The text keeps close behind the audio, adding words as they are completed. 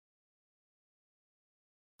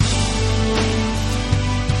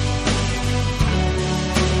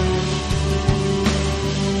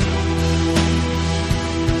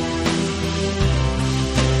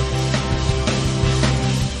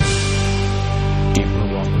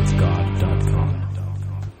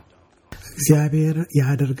እግዚአብሔር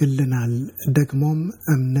ያደርግልናል ደግሞም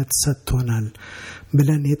እምነት ሰጥቶናል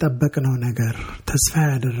ብለን የጠበቅነው ነገር ተስፋ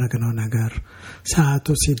ያደረግነው ነገር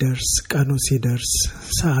ሰዓቱ ሲደርስ ቀኑ ሲደርስ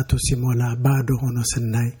ሰዓቱ ሲሞላ ባዶ ሆኖ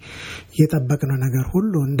ስናይ የጠበቅነው ነገር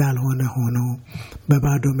ሁሉ እንዳልሆነ ሆኖ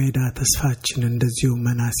በባዶ ሜዳ ተስፋችን እንደዚሁ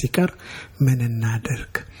መና ሲቀር ምን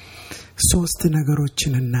እናደርግ? ሶስት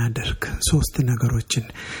ነገሮችን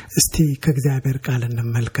እስቲ ከእግዚአብሔር ቃል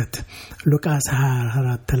እንመልከት። ሉቃስ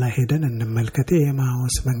 24 ላይ ሄደን እንመልከት።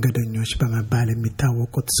 የኤማሁስ መንገደኞች በመባል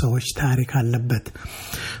የሚታወቁት ሰዎች ታሪክ አለበት።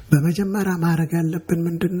 በመጀመሪያ ማድረግ ያለብን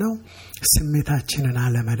ምንድነው? ስሜታችንን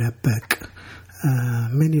አለመደበቅ።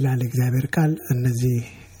 ምን ይላል እግዚአብሔር ቃል? እነዚህ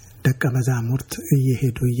ደቀ መዛሙርት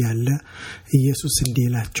እየሄዱ እያለ ኢየሱስ እንዲህ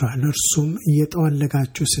ይላቸዋል፣ እርሱም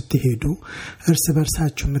እየተወለጋችሁ ስትሄዱ እርስ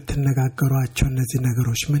በርሳችሁ የምትነጋገሯቸው እነዚህ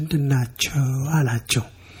ነገሮች ምንድናቸው አላቸው።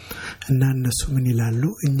 እና እነሱ ምን ይላሉ?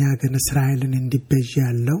 እኛ ግን እስራኤልን እንዲበጅ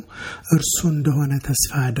ያለው እርሱ እንደሆነ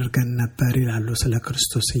ተስፋ አድርገን ነበር ይላሉ ስለ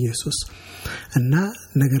ክርስቶስ ኢየሱስ። እና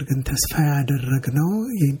ነገር ግን ተስፋ ያደረግነው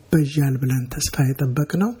ይበጃል ብለን ተስፋ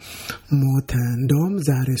የጠበቅነው ሞተ፣ እንደውም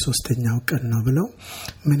ዛሬ 3ኛው ቀን ነው ብለው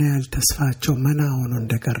ምን ያህል ተስፋቸው መና ሆኖ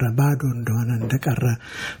እንደቀረ ባዶ እንደሆነ እንደቀረ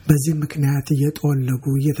በዚህ ምክንያት እየተወለጉ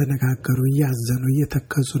እየተነጋገሩ እያዘኑ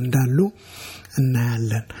እየተከዙ እንዳሉ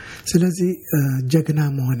እናያለን። ስለዚህ ጀግና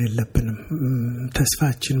መሆን የለብንም።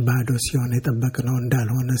 ተስፋችን ባዶ ሲሆን የጠበቅነው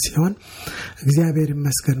እንዳልሆነ ሲሆን እግዚአብሔር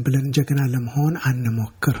ይመስገን ብለን ጀግና ለመሆን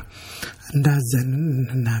አንሞክር። እንዳዘንን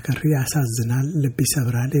እንናገር። ያሳዝናል፣ ልብ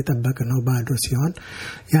ይሰብራል። የጠበቅነው ባዶ ሲሆን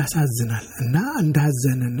ያሳዝናል እና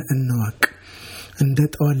እንዳዘንን እንወቅ።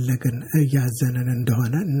 እንደተወለግን እያዘንን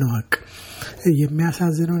እንደሆነ እንወቅ።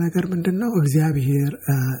 የሚያሳዝነው ነገር ምንድነው? እግዚአብሔር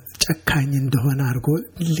ጨካኝ እንደሆነ አድርጎ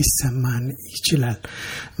ሊሰማን ይችላል።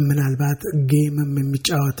 ምናልባት ጌምም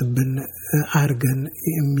የሚጫወትብን አርገን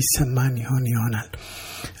የሚሰማን ይሆናል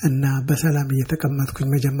እና በሰላም እየተቀመጥኩኝ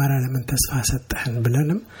መጀመሪያ ለምን ተስፋ ሰጠህን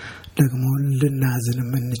ብለንም ደግሞ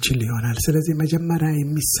ልናዝንም እንችል ይሆናል። ስለዚህ መጀመሪያ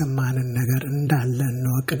የሚሰማንን ነገር እንዳለ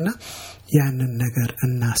እንወቅና ያንን ነገር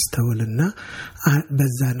እናስተውልና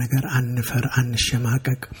በዛ ነገር አንፈር፣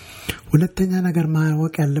 አንሸማቀቅ። ሁለተኛ ነገር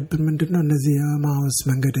ማወቅ ያለብን ምንድነው? እነዚህ የኤማሁስ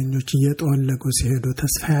መንገደኞች እየተወለጉ ሲሄዱ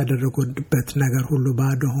ተስፋ ያደረጉበት ነገር ሁሉ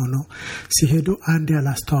ባዶ ሆኖ ሲሄዱ አንድ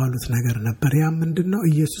ያላስተዋሉት ነገር ነበር። ያ ምንድነው?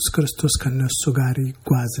 ኢየሱስ ክርስቶስ ከነሱ ጋር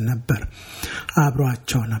ይጓዝ ነበር፣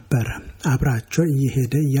 አብሯቸው ነበር፣ አብራቸው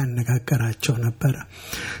እየሄደ ያነጋገራቸው ነበር።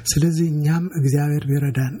 ስለዚህ እኛም እግዚአብሔር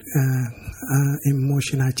ቢረዳን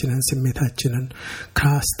ኢሞሽናችንን ስሜታችንን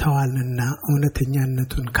ካስተዋልንና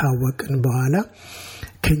እውነተኛነቱን ካወቅን በኋላ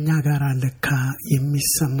ከኛ ጋር ለካ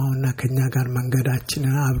የሚሰማውና ከኛ ጋር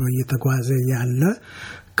መንገዳችንን አብሮ እየተጓዘ ያለ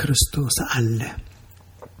ክርስቶስ አለ።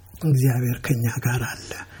 እግዚአብሔር ከኛ ጋር አለ።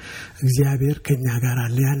 እግዚአብሔር ከኛ ጋር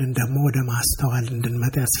አለ። ያንን ደግሞ ወደ ማስተዋል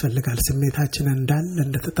እንድንመጣ ያስፈልጋል። ስሜታችንን እንዳለ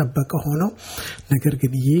እንደተጠበቀ ሆኖ ነገር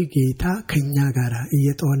ግን ይህ ጌታ ከኛ ጋር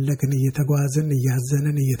እየተወለግን እየተጓዝን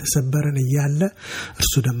እያዘንን እየተሰበርን እያለ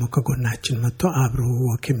እርሱ ደግሞ ከጎናችን መጥቶ አብሮ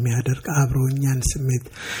ወክ የሚያደርግ አብሮኛን ስሜት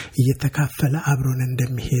እየተካፈለ አብሮን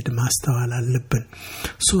እንደሚሄድ ማስተዋል አለብን።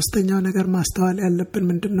 ሶስተኛው ነገር ማስተዋል ያለብን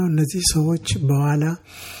ምንድነው? እነዚህ ሰዎች በኋላ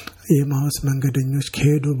የኤማሁስ መንገደኞች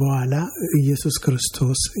ከሄዱ በኋላ ኢየሱስ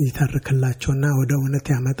ክርስቶስ ይተርክላቸውና ወደ እውነት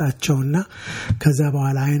ያመጣቸውና ከዛ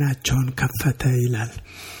በኋላ አይናቸውን ከፈተ ይላል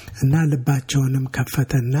እና ልባቸውንም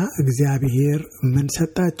ከፈተና እግዚአብሔር ምን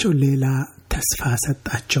ሰጣቸው? ሌላ ተስፋ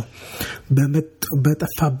ሰጣቸው።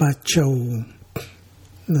 በጠፋባቸው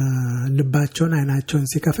ልባቸውን አይናቸውን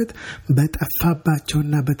ሲከፍት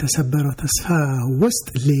በጠፋባቸውና በተሰበረው ተስፋ ውስጥ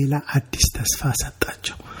ሌላ አዲስ ተስፋ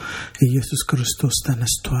ሰጣቸው። ኢየሱስ ክርስቶስ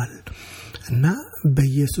ተነስቷል እና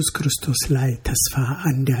በኢየሱስ ክርስቶስ ላይ ተስፋ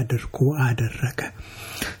እንዲያደርጉ አደረገ።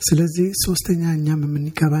 ስለዚህ ሶስተኛኛም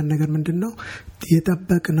የምንገባን ነገር ምንድነው?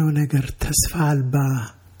 የጠበቅነው ነገር ተስፋ አልባ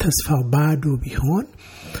ተስፋው ባዶ ቢሆን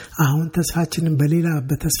አሁን ተስፋችንን በሌላ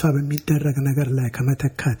በተስፋ በሚደረግ ነገር ላይ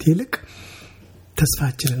ከመተካት ይልቅ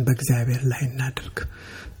ተስፋችንን በእግዚአብሔር ላይ እናድርግ።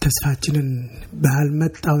 ተስፋችንን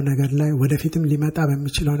ባልመጣው ነገር ላይ ወደፊትም ሊመጣ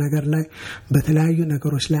በሚችለው ነገር ላይ በተለያዩ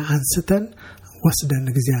ነገሮች ላይ አንስተን ወስደን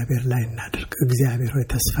እግዚአብሔር ላይ እናድርግ። እግዚአብሔር ሆይ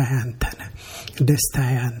ተስፋዬ አንተ ነህ፣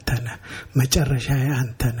 ደስታዬ አንተ ነህ፣ መጨረሻዬ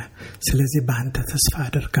አንተ ነህ። ስለዚህ በአንተ ተስፋ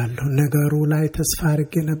አደርጋለሁ። ነገሩ ላይ ተስፋ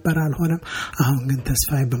አድርጌ ነበር አልሆነም፣ አሁን ግን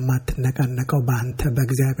ተስፋዬ በማትነቃነቀው በአንተ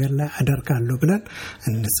በእግዚአብሔር ላይ አደርጋለሁ ብለን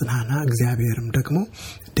እንጽናና። እግዚአብሔርም ደግሞ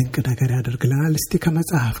ድንቅ ነገር ያደርግልናል። እስቲ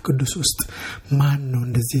ከመጽሐፍ ቅዱስ ውስጥ ማን ነው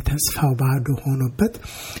እንደዚህ ተስፋው ባዶ ሆኖበት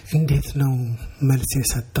እንዴት ነው መልስ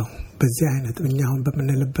የሰጠው? በዚህ አይነት እኛውን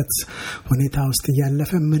በመነለበት ሁኔታ ውስጥ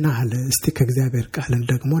ያለፈ ምን አለ? እስቲ ከእግዚአብሔር ቃል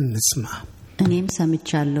ደግሞ እንስማ። እኔም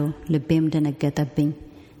ሰምቻለሁ፣ ልቤም ደነገጠብኝ።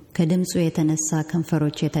 ከድምፁ የተነሳ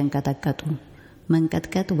ከንፈሮቼ ተንቀጠቀጡ።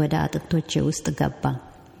 መንቀጥቀጥ ወደ አጥንቶቼ ውስጥ ገባ።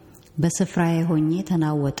 በስፍራዬ ሆኜ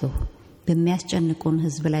ተናወጥሁ። በሚያስጨንቁን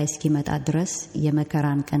ሕዝብ ላይ እስኪመጣ ድረስ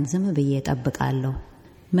የመከራን ቀን ዝም ብዬ ጠብቃለሁ።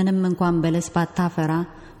 ምንም እንኳን በለስ ባታፈራ፣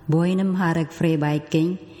 በወይንም ሐረግ ፍሬ ባይገኝ፣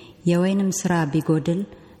 የወይንም ሥራ ቢጎድል፣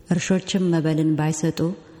 እርሾችም መበልን ባይሰጡ፣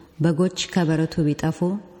 በጎች ከበረቱ ቢጠፉ፣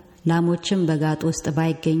 ላሞችም በጋጥ ውስጥ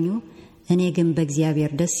ባይገኙ፣ እኔ ግን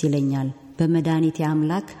በእግዚአብሔር ደስ ይለኛል፣ በመድኃኒቴ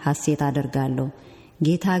አምላክ ሐሴት አደርጋለሁ።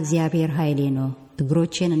 ጌታ እግዚአብሔር ኃይሌ ነው፣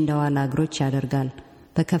 እግሮቼን እንደ ዋላ እግሮች ያደርጋል፣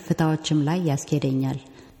 በከፍታዎችም ላይ ያስኬደኛል።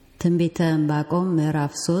 ትንቢተ ዕንባቆም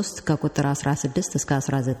ምዕራፍ 3 ከቁጥር 16 እስከ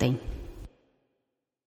 19